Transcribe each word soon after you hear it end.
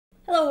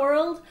Hello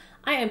world!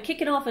 I am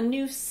kicking off a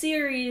new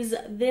series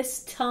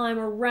this time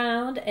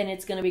around, and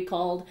it's going to be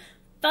called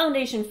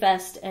Foundation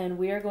Fest, and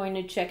we are going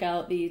to check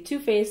out the Too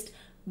Faced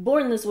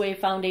Born This Way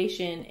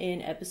foundation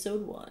in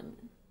episode 1.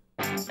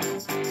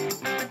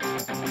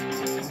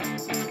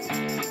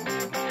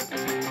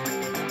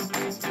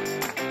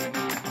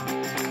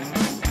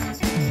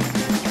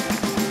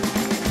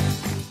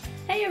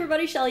 Hey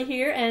everybody, Shelly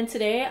here, and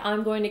today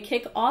I'm going to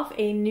kick off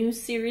a new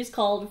series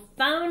called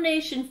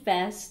Foundation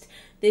Fest.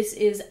 This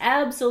is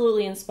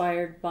absolutely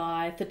inspired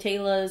by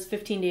ThaTaylaa's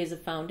 15 Days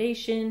of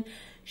Foundation.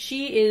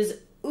 She is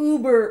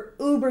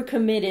uber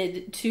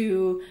committed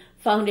to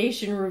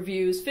foundation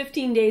reviews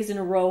 15 days in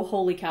a row.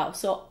 Holy cow.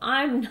 So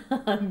I'm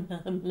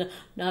not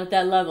at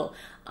that level.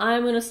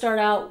 I'm going to start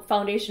out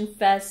Foundation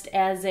Fest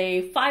as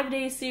a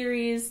 5-day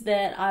series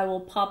that I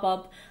will pop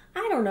up,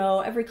 I don't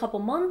know, every couple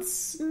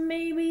months,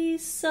 maybe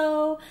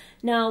so.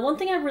 Now, one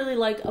thing I really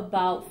like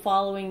about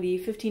following the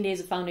 15 Days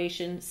of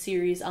Foundation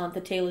series on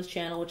ThaTaylaa's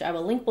channel, which I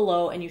will link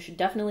below and you should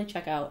definitely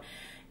check out,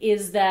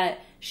 is that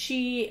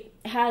she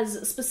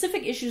has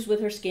specific issues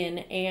with her skin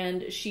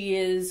and she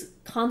is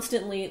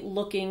constantly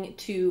looking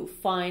to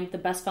find the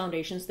best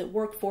foundations that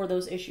work for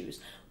those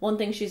issues. One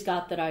thing she's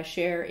got that I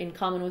share in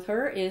common with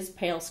her is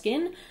pale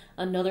skin.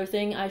 Another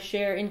thing I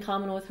share in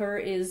common with her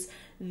is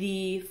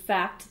the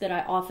fact that I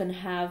often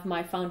have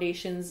my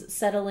foundations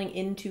settling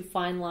into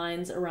fine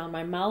lines around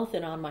my mouth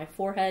and on my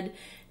forehead.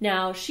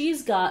 Now,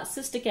 she's got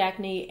cystic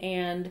acne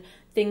and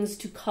things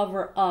to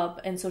cover up,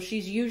 and so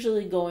she's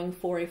usually going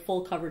for a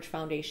full coverage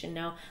foundation.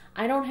 Now,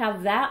 I don't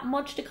have that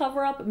much to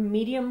cover up.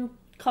 Medium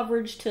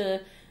coverage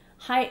to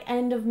high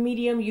end of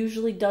medium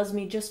usually does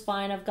me just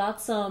fine. I've got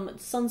some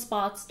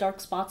sunspots, dark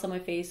spots on my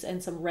face,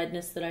 and some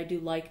redness that I do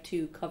like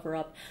to cover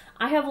up.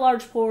 I have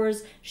large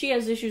pores. She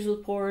has issues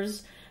with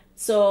pores.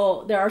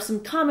 So there are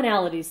some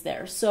commonalities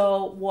there.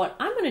 So what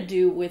I'm going to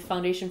do with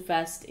Foundation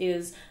Fest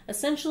is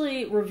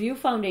essentially review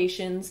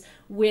foundations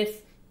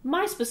with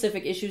my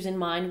specific issues in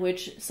mind,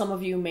 which some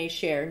of you may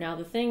share. Now,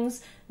 the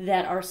things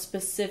that are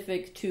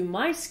specific to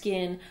my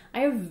skin,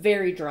 I have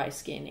very dry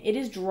skin. It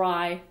is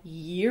dry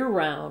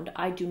year-round.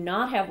 I do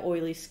not have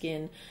oily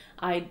skin.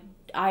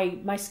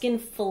 My skin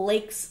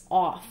flakes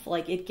off,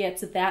 like it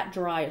gets that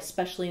dry,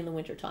 especially in the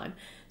wintertime.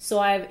 So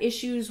I have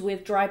issues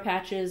with dry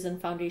patches and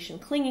foundation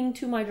clinging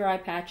to my dry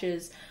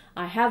patches.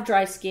 I have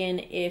dry skin.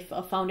 If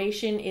a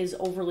foundation is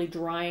overly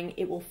drying,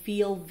 it will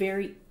feel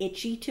very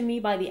itchy to me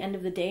by the end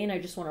of the day, and I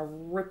just want to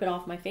rip it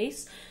off my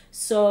face.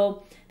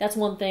 So that's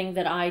one thing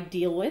that I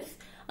deal with.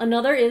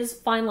 Another is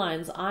fine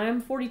lines. I'm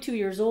 42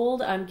 years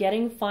old. I'm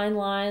getting fine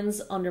lines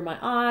under my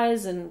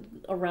eyes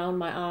and around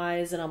my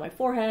eyes and on my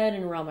forehead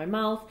and around my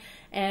mouth.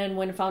 And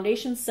when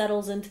foundation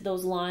settles into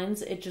those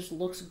lines, it just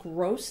looks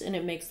gross and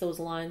it makes those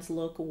lines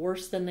look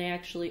worse than they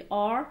actually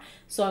are.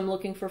 So I'm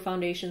looking for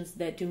foundations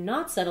that do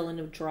not settle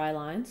into dry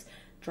lines.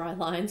 Dry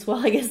lines,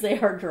 well, I guess they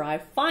are dry.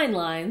 Fine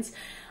lines.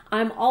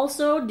 I'm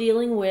also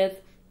dealing with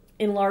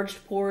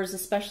enlarged pores,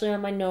 especially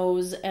on my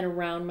nose and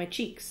around my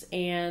cheeks.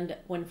 And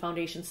when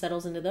foundation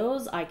settles into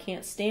those, I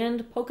can't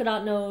stand polka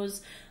dot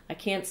nose. I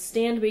can't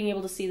stand being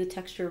able to see the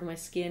texture of my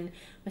skin.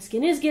 My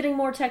skin is getting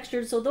more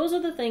textured, so those are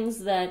the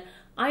things that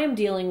I am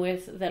dealing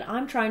with, that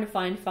I'm trying to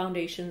find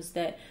foundations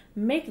that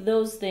make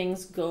those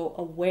things go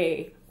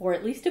away, or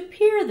at least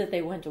appear that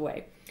they went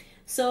away.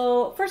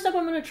 So first up,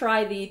 I'm going to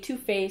try the Too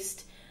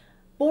Faced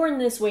Born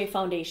This Way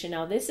foundation.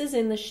 Now, this is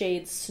in the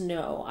shade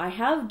Snow. I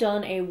have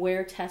done a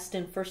wear test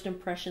and first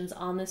impressions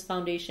on this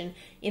foundation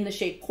in the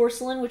shade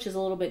Porcelain, which is a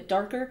little bit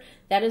darker.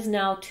 That is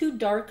now too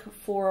dark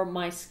for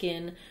my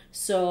skin,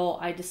 so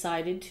I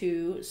decided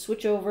to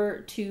switch over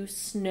to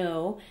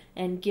Snow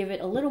and give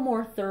it a little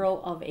more thorough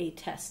of a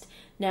test.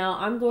 Now,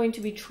 I'm going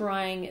to be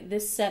trying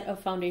this set of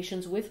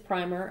foundations with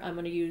primer. I'm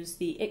going to use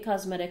the IT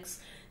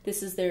Cosmetics.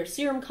 This is their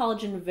Serum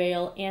Collagen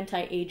Veil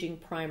Anti-Aging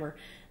Primer.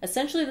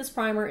 Essentially, this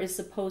primer is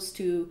supposed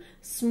to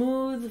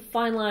smooth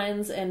fine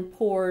lines and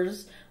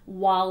pores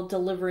while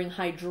delivering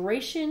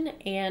hydration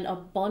and a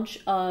bunch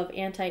of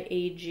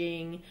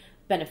anti-aging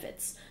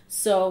benefits.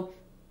 So,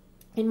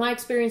 in my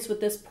experience with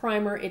this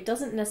primer, it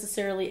doesn't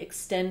necessarily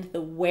extend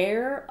the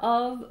wear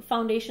of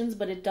foundations,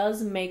 but it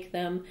does make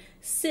them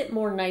sit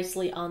more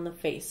nicely on the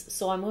face.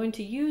 So I'm going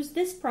to use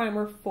this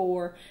primer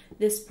for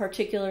this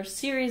particular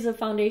series of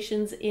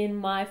foundations in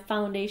my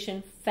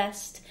Foundation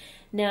Fest.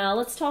 Now,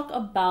 let's talk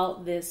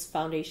about this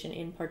foundation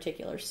in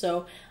particular.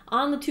 So,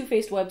 on the Too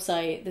Faced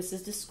website, this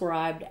is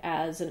described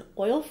as an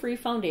oil-free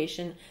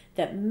foundation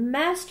that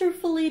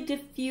masterfully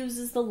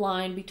diffuses the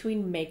line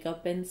between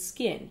makeup and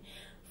skin.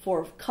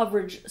 For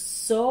coverage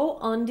so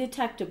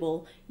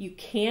undetectable, you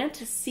can't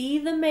see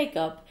the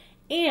makeup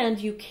and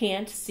you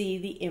can't see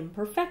the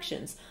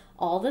imperfections.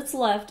 All that's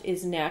left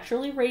is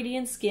naturally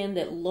radiant skin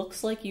that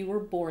looks like you were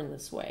born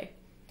this way.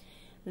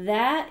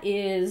 That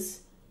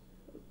is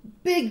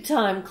big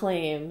time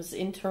claims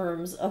in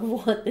terms of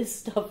what this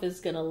stuff is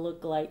going to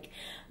look like.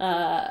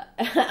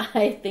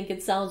 I think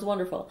it sounds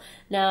wonderful.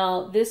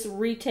 Now, this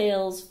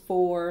retails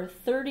for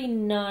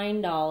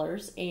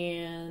 $39,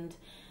 and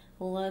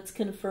Let's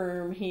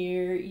confirm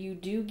here. You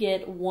do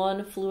get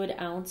 1 fluid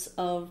ounce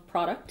of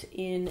product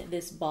in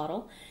this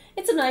bottle.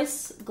 It's a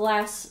nice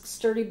glass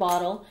sturdy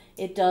bottle.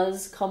 It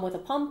does come with a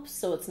pump,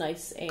 so it's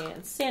nice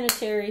and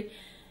sanitary.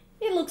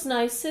 It looks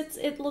nice.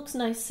 It looks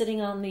nice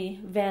sitting on the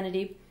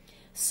vanity.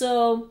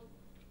 So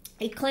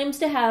it claims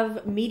to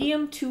have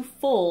medium to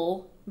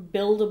full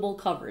buildable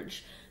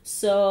coverage.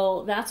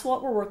 So that's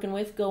what we're working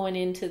with going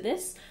into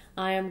this.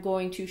 I am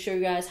going to show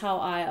you guys how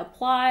I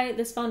apply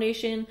this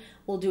foundation.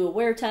 We'll do a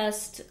wear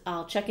test.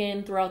 I'll check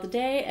in throughout the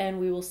day and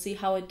we will see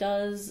how it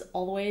does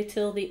all the way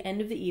till the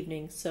end of the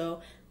evening.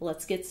 So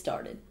let's get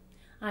started.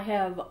 I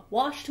have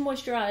washed,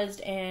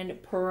 moisturized,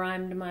 and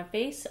primed my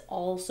face.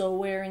 Also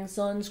wearing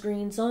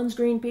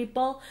sunscreen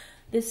people.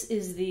 This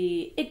is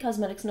the IT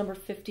Cosmetics number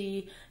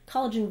 50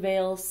 Collagen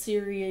Veil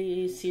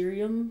Serious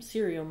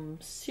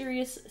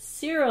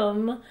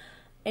Serum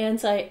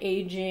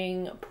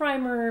Anti-Aging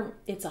Primer.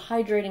 It's a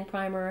hydrating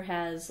primer,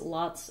 has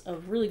lots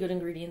of really good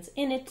ingredients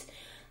in it.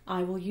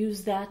 I will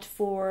use that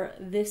for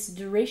this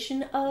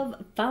duration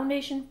of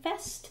Foundation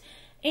Fest.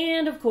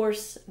 And of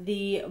course,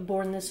 the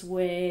Born This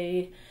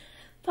Way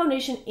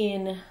foundation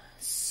in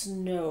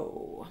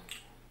Snow.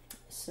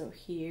 So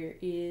here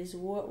is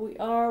what we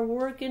are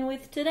working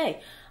with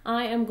today.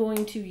 I am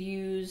going to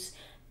use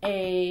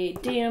a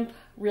damp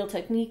Real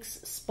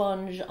Techniques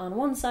sponge on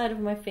one side of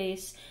my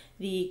face,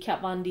 the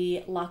Kat Von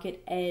D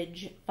Lock-It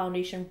Edge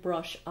foundation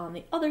brush on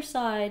the other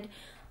side,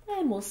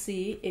 and we'll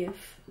see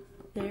if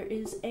there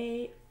is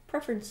a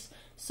preference.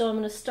 So I'm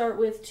going to start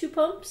with 2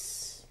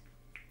 pumps.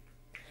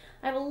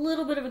 I have a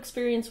little bit of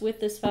experience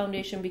with this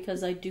foundation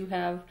because I do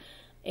have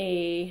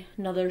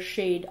another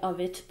shade of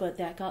it, but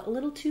that got a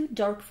little too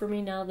dark for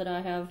me now that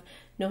I have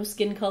no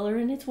skin color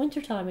and it's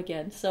wintertime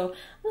again. So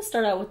I'm going to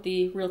start out with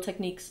the Real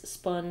Techniques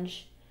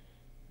sponge.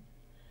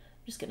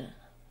 I'm just going to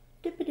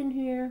dip it in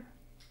here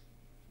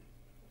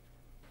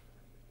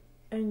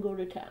and go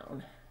to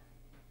town.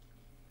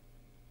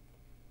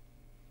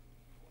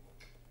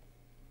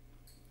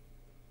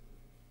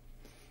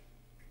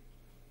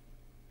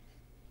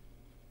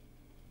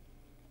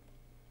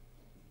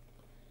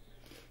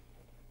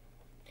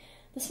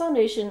 This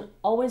foundation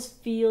always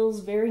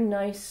feels very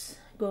nice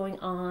going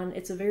on.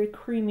 It's a very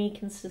creamy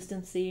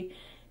consistency.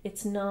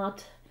 It's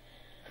not,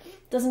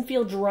 doesn't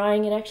feel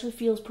drying. It actually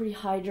feels pretty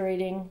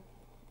hydrating.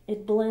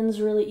 It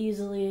blends really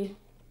easily.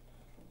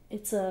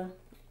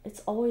 I've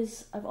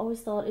always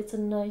thought it's a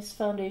nice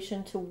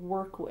foundation to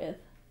work with,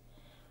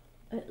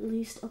 at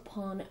least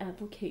upon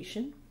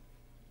application.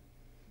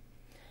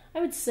 I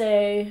would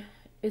say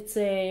it's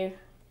a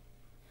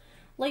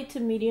light to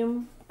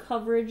medium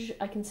coverage.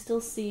 I can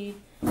still see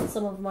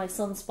some of my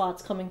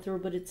sunspots coming through,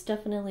 but it's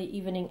definitely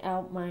evening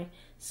out my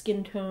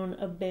skin tone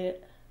a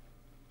bit.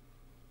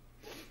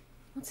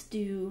 Let's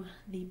do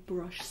the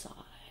brush side.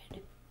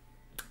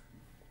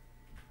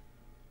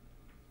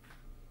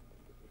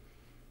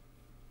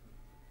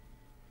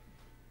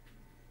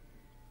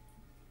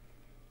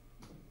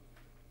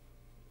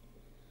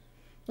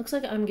 Looks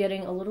like I'm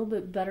getting a little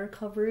bit better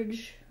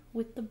coverage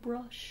with the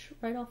brush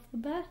right off the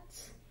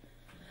bat.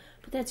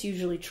 But that's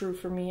usually true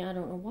for me. I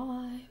don't know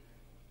why.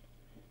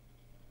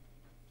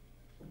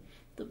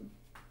 The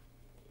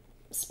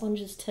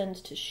sponges tend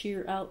to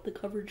shear out the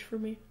coverage for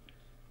me.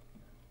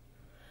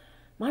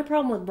 My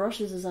problem with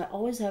brushes is I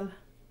always have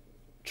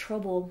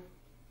trouble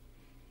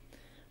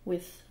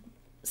with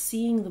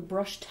seeing the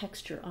brush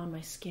texture on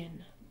my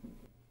skin.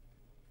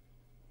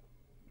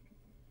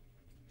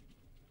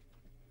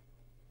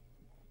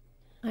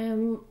 I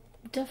am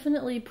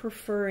definitely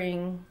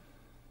preferring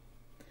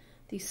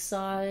the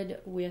side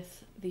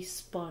with the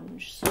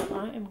sponge, so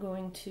I am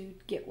going to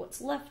get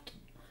what's left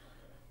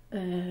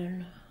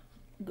and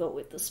go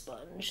with the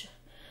sponge.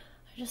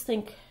 I just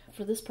think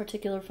for this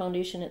particular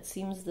foundation it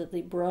seems that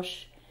the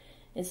brush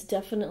is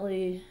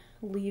definitely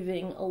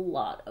leaving a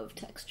lot of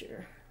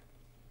texture.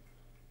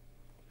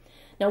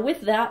 Now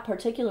with that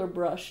particular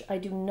brush, I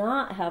do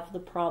not have the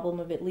problem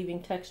of it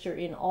leaving texture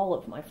in all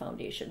of my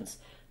foundations,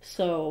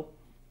 so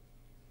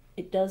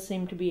it does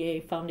seem to be a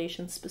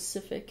foundation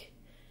specific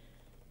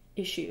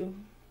issue.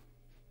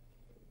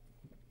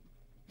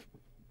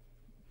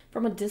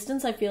 From a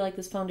distance, I feel like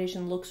this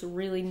foundation looks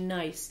really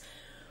nice.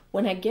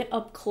 When I get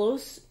up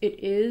close,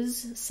 it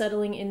is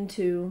settling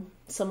into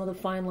some of the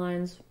fine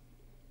lines,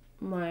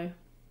 my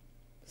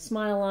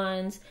smile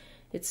lines.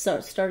 It's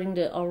starting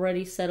to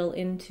already settle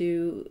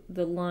into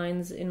the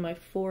lines in my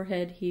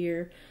forehead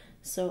here.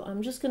 So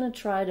I'm just going to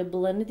try to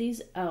blend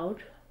these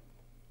out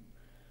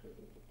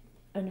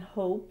and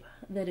hope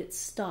that it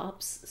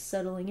stops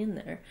settling in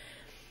there.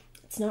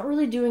 It's not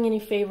really doing any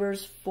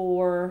favors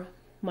for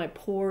my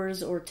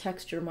pores or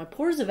texture. My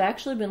pores have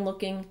actually been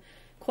looking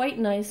quite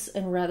nice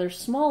and rather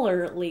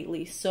smaller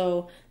lately,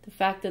 so the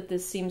fact that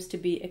this seems to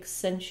be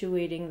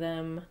accentuating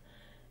them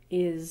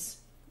is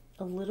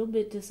a little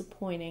bit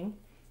disappointing.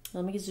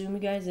 Let me zoom you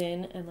guys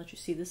in and let you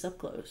see this up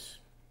close.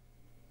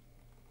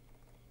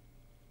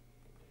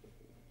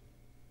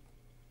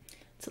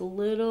 It's a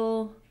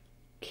little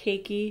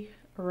cakey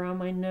around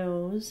my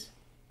nose.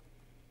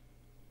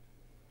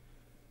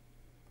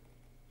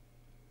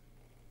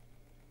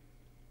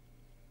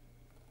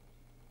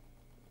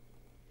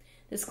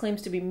 This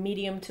claims to be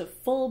medium to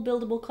full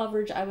buildable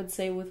coverage. I would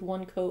say with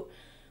one coat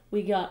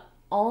we got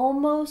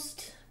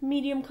almost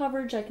medium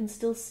coverage. I can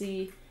still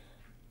see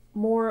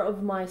more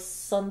of my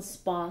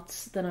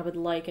sunspots than I would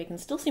like. I can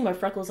still see my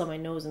freckles on my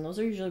nose, and those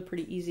are usually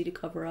pretty easy to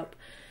cover up.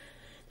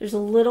 There's a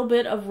little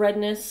bit of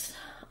redness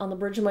on the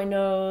bridge of my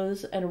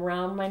nose and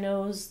around my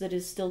nose that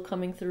is still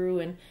coming through,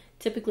 and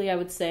typically I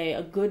would say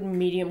a good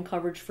medium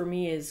coverage for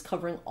me is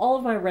covering all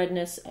of my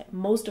redness,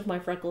 most of my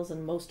freckles,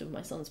 and most of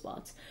my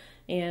sunspots.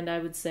 And I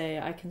would say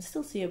I can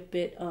still see a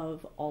bit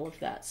of all of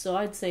that. So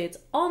I'd say it's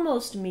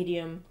almost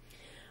medium.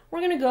 We're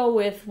going to go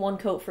with one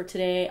coat for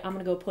today. I'm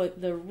going to go put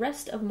the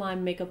rest of my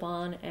makeup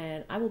on,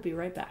 and I will be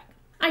right back.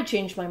 I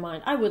changed my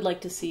mind. I would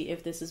like to see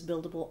if this is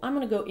buildable. I'm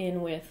going to go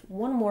in with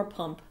one more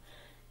pump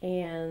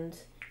and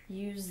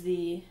use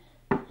the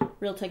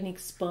Real Technique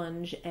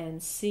sponge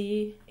and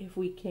see if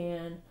we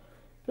can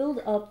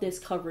build up this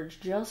coverage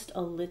just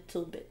a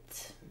little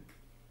bit.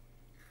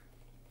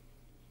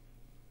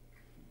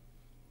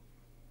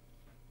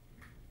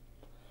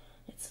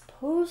 It's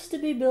supposed to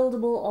be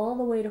buildable all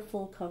the way to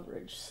full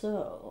coverage,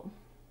 so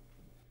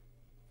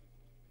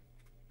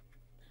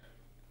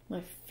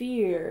my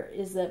fear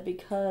is that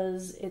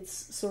because it's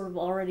sort of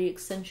already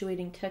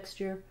accentuating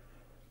texture,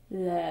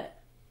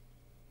 that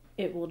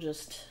it will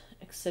just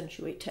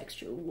accentuate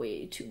texture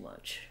way too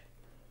much.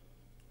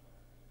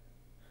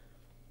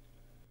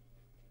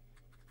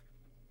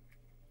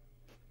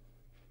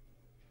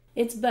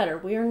 It's better.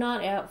 We are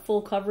not at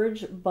full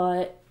coverage,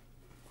 but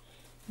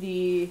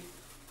the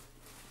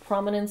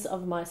prominence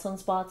of my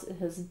sunspots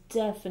has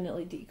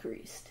definitely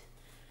decreased.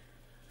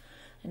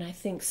 And I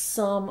think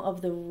some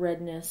of the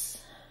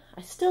redness,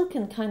 I still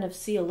can kind of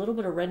see a little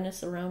bit of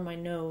redness around my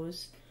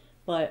nose,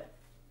 but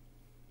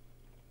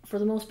for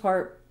the most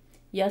part,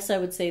 yes, I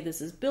would say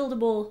this is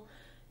buildable.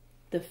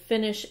 The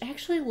finish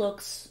actually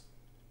looks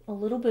a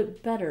little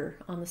bit better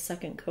on the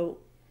second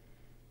coat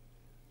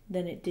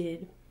than it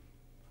did.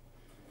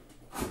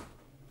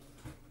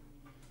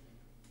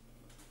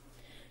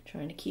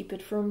 Trying to keep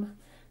it from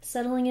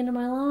settling into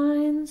my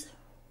lines.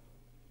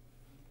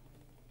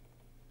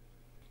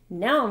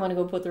 Now I'm going to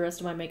go put the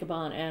rest of my makeup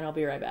on, and I'll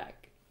be right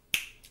back.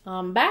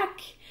 I'm back.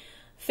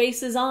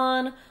 Face is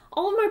on.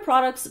 All of my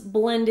products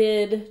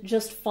blended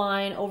just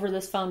fine over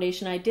this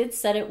foundation. I did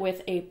set it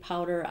with a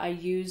powder. I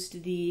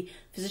used the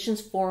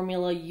Physicians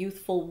Formula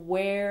Youthful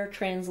Wear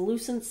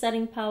translucent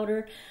setting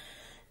powder.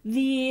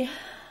 The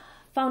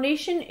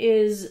foundation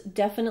is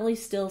definitely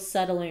still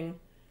settling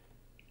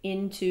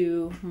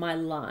into my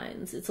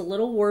lines. It's a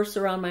little worse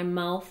around my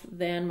mouth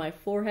than my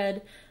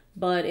forehead,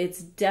 but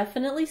it's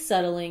definitely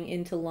settling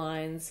into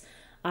lines.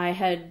 I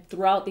had,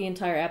 throughout the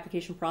entire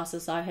application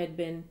process, I had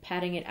been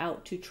patting it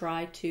out to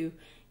try to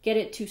get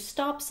it to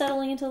stop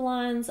settling into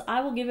lines. I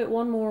will give it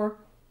one more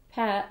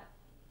pat.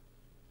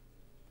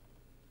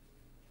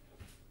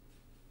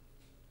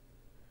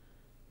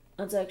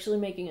 That's actually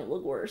making it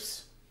look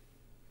worse.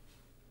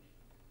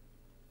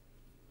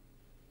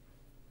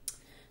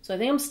 So I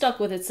think I'm stuck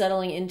with it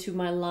settling into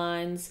my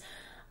lines.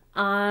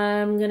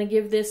 I'm going to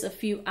give this a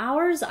few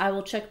hours. I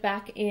will check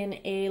back in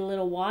a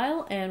little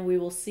while and we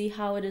will see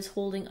how it is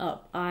holding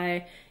up.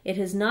 It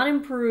has not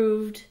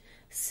improved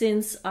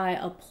since I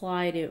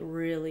applied it,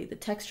 really. The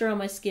texture on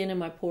my skin and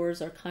my pores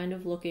are kind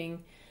of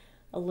looking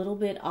a little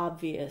bit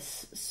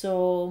obvious.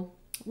 So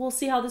we'll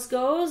see how this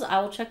goes. I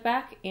will check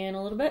back in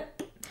a little bit.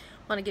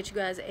 I want to get you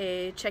guys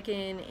a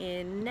check-in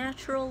in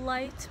natural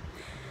light.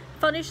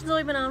 Foundation's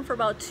only been on for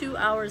about 2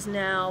 hours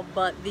now,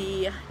 but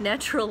the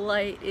natural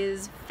light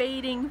is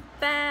fading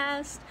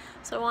fast,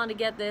 so I wanted to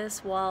get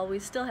this while we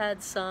still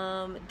had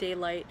some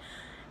daylight.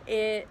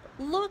 It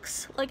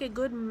looks like a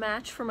good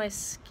match for my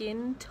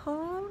skin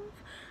tone.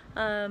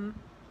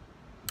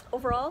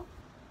 Overall,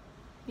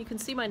 you can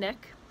see my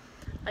neck.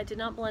 I did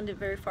not blend it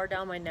very far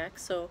down my neck,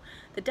 so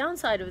the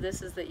downside of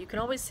this is that you can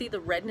always see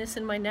the redness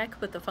in my neck,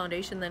 but the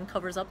foundation then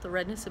covers up the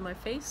redness in my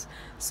face,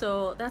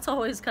 so that's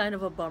always kind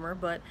of a bummer.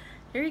 But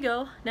here you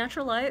go,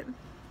 natural light.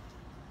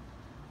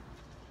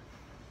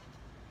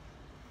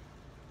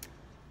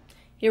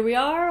 Here we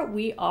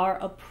are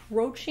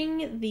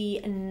approaching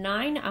the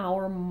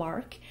 9-hour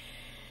mark,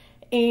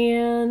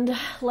 and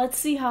let's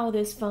see how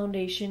this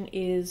foundation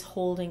is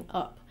holding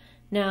up.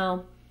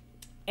 Now,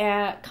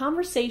 at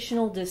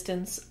conversational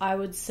distance, I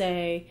would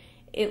say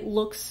it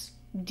looks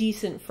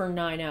decent for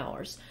 9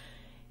 hours.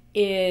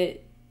 The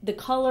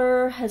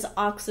color has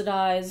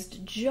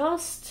oxidized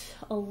just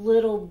a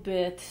little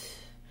bit.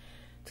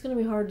 It's gonna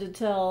be hard to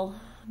tell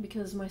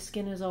because my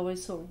skin is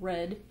always so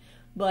red,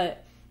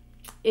 but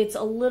it's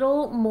a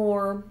little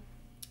more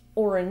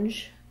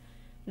orange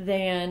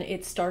than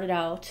it started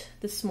out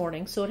this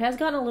morning. So it has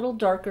gotten a little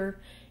darker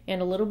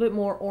and a little bit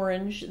more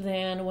orange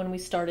than when we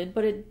started,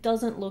 but it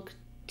doesn't look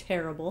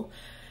terrible.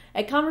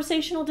 At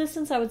conversational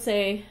distance, I would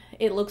say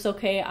it looks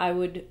okay. I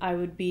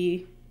would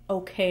be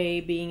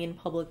okay being in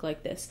public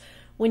like this.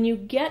 When you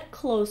get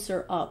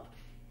closer up,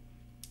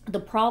 the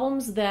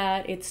problems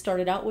that it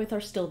started out with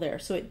are still there.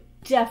 So it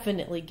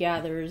definitely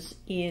gathers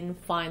in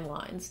fine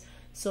lines.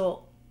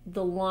 So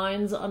the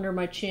lines under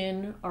my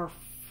chin are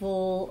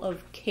full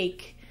of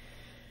cake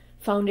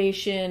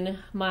foundation.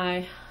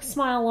 My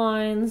smile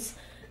lines,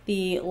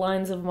 the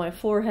lines of my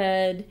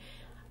forehead,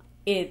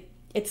 it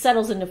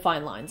settles into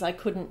fine lines. I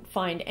couldn't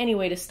find any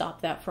way to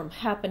stop that from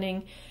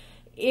happening.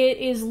 It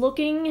is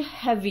looking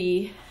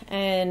heavy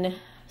and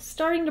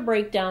starting to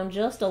break down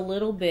just a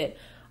little bit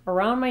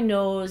around my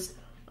nose,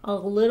 a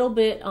little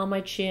bit on my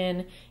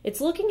chin.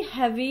 It's looking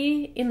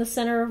heavy in the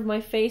center of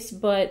my face,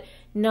 but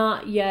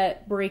not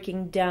yet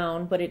breaking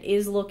down, but it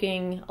is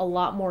looking a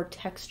lot more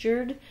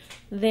textured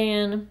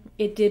than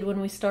it did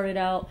when we started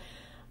out.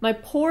 My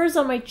pores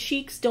on my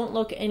cheeks don't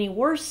look any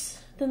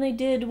worse than they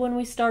did when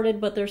we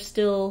started, but they're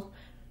still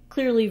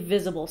clearly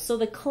visible. So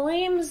the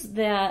claims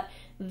that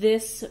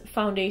this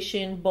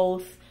foundation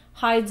both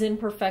hides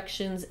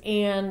imperfections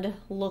and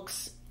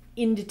looks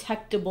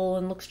indetectable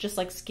and looks just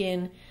like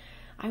skin,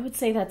 I would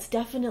say that's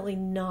definitely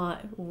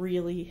not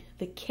really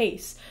the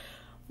case.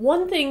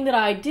 One thing that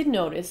I did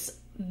notice,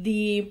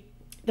 the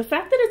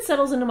fact that it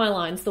settles into my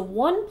lines, the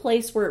one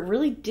place where it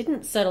really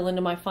didn't settle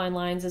into my fine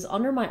lines is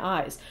under my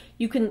eyes.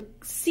 You can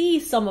see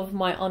some of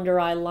my under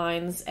eye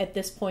lines at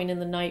this point in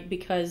the night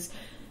because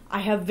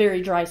I have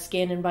very dry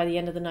skin, and by the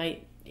end of the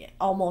night,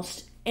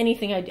 almost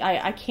anything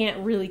I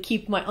can't really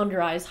keep my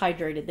under eyes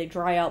hydrated. They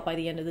dry out by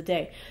the end of the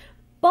day.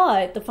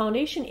 But the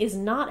foundation is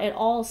not at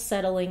all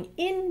settling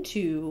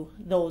into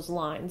those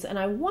lines, and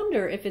I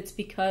wonder if it's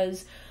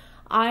because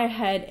I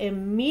had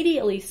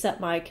immediately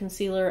set my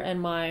concealer and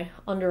my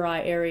under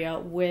eye area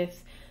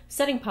with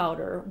setting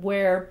powder,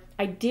 where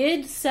I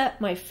did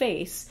set my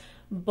face,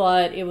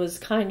 but it was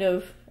kind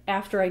of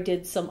after I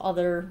did some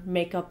other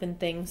makeup and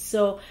things.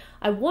 So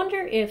I wonder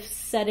if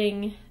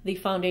setting the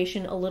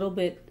foundation a little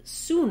bit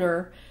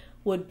sooner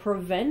would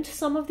prevent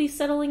some of these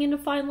settling into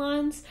fine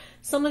lines.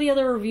 Some of the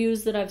other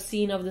reviews that I've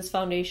seen of this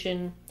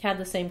foundation had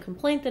the same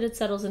complaint, that it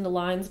settles into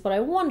lines, but I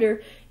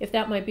wonder if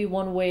that might be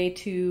one way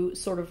to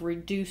sort of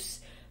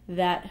reduce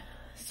that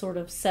sort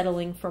of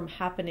settling from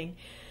happening.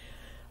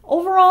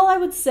 Overall, I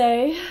would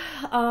say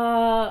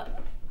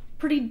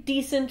pretty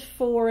decent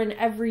for an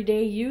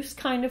everyday use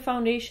kind of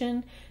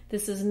foundation.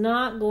 This is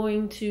not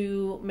going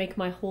to make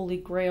my holy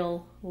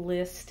grail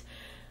list,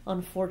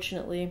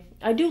 unfortunately.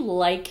 I do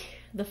like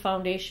the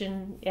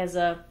foundation as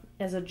a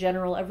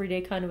general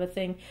everyday kind of a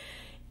thing.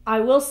 I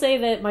will say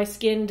that my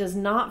skin does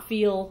not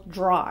feel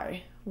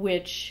dry,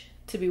 which,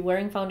 to be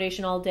wearing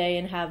foundation all day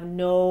and have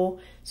no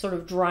sort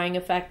of drying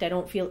effect, I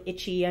don't feel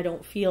itchy, I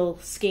don't feel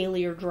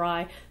scaly or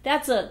dry,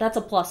 that's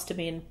a plus to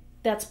me, and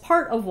that's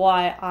part of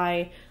why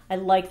I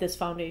like this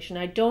foundation.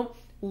 I don't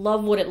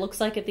love what it looks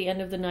like at the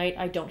end of the night,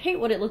 I don't hate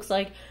what it looks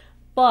like,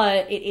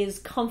 but it is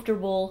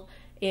comfortable.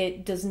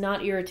 It does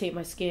not irritate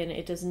my skin,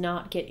 it does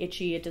not get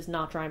itchy, it does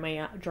not dry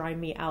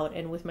me out,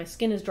 and with my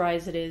skin as dry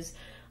as it is,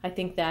 I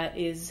think that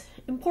is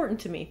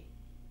important to me.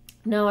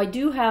 Now I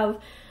do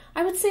have,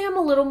 I would say I'm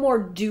a little more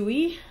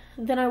dewy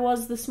than I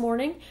was this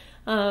morning.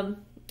 I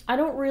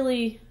don't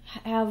really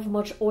have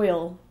much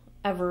oil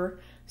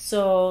ever,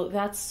 so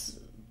that's,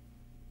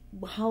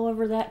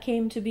 however that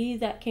came to be,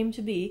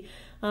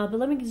 but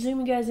let me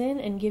zoom you guys in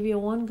and give you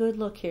one good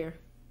look here.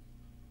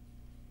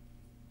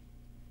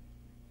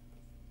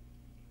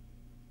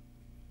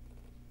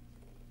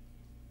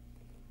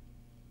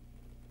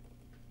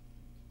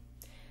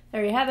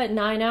 There you have it,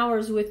 9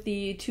 hours with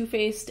the Too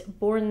Faced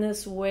Born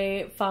This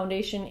Way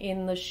foundation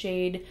in the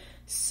shade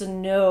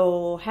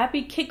Snow.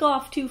 Happy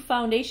kickoff to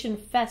Foundation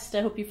Fest.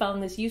 I hope you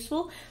found this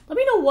useful. Let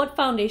me know what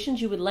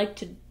foundations you would like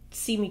to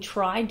see me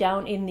try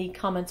down in the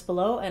comments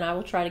below, and I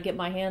will try to get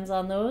my hands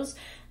on those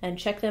and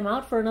check them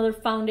out for another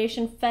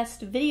Foundation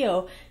Fest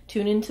video.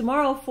 Tune in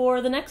tomorrow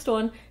for the next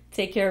one.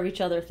 Take care of each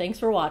other. Thanks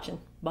for watching.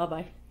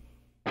 Bye-bye.